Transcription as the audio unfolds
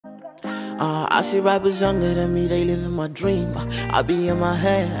I see rappers younger than me, they living my dream. I be in my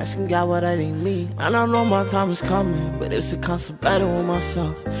head, asking God what that ain't me. And I know my time is coming, but it's a constant battle with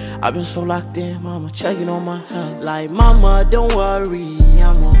myself. I've been so locked in, mama checking on my health. Like, mama, don't worry,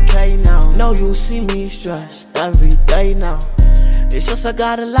 I'm okay now. Know you see me stressed every day now. It's just I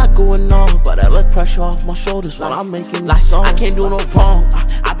got a lot going on, but I let pressure off my shoulders while I'm making these songs. I can't do no wrong,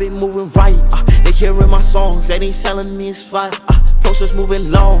 I been moving right. They hearing my songs, they ain't telling me it's fire. Process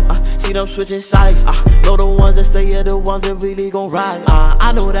moving long, see them switching sides. Know the ones that stay are the ones that really gon' ride.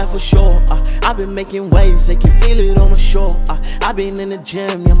 I know that for sure. I've been making waves, they can feel it on the shore. I been in the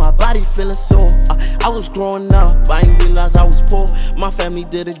gym, yeah, my body feeling sore. I was growing up, I ain't realize I was poor. My family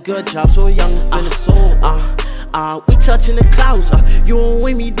did a good job, so young and feeling sore. We touching the clouds, you don't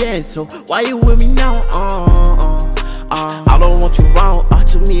with me then, so why you with me now? I don't want you around,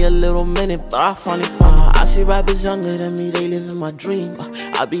 took me a little minute, but I finally found. I see rappers younger than me, they living my dream.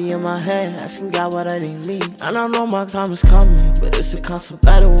 I be in my head, asking God what that ain't me. And I know my time is coming, but it's a constant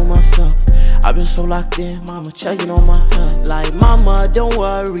battle with myself. I've been so locked in, mama checking on my health. Like, mama, don't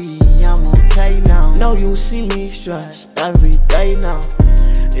worry, I'm okay now. Know you see me stressed every day now.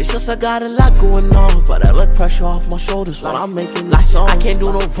 It's just I got a lot going on, but I let pressure off my shoulders while I'm making these songs. I can't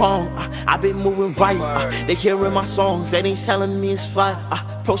do no wrong, I been moving right. They hearing my songs, they ain't telling me it's fire.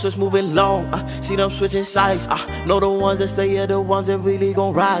 Process moving long, see them switching sides. Know the ones that stay are the ones that really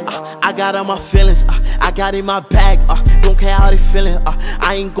gon' ride. I got all my feelings, I got in my bag. Don't care how they feeling,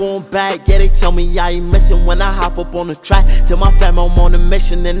 I ain't going back. Yeah, they tell me I ain't missing when I hop up on the track. Tell my fam I'm on a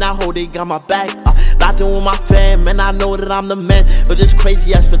mission, and I hope they got my back. Locked in with my fam, and I know that I'm the man. But there's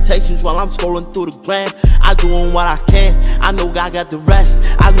crazy expectations while I'm scrolling through the gram. I doing what I can, I know God got the rest.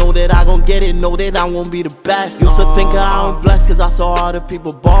 I know that I gon' get it, know that I'm gon' be the best. Used to think that I'm blessed cause I saw all the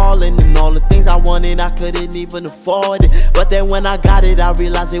people ballin', and all the things I wanted I couldn't even afford it. But then when I got it, I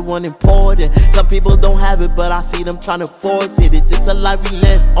realized it wasn't important. Some people don't have it, but I see them trying to force it. It's just a life we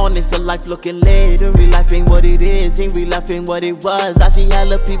live on, it's a life looking lit. In real life ain't what it is, in real life ain't what it was. I see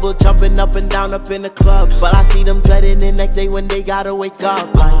hella people jumping up and down up in the clubs, but I see them dreading the next day when they gotta wake up.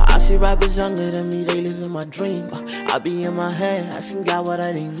 I see rappers younger than me, they living my dream. I be in my head, asking God what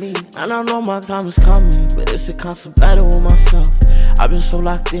that ain't me. And I know my time is coming, but it's a constant battle with myself. I've been so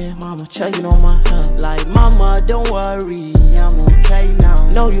locked in, mama checking on my health. Like, mama, don't worry, I'm okay now.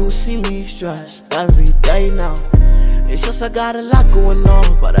 Know you see me stressed every day now. It's just I got a lot going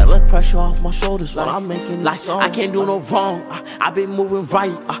on, but I let pressure off my shoulders while I'm making these songs. I can't do no wrong, I been moving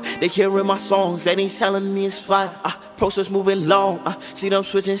right. They hearing my songs, they ain't telling me it's fire. Process moving long, see them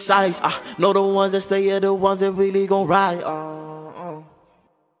switching sides. Know the ones that stay are the ones that really gon' ride.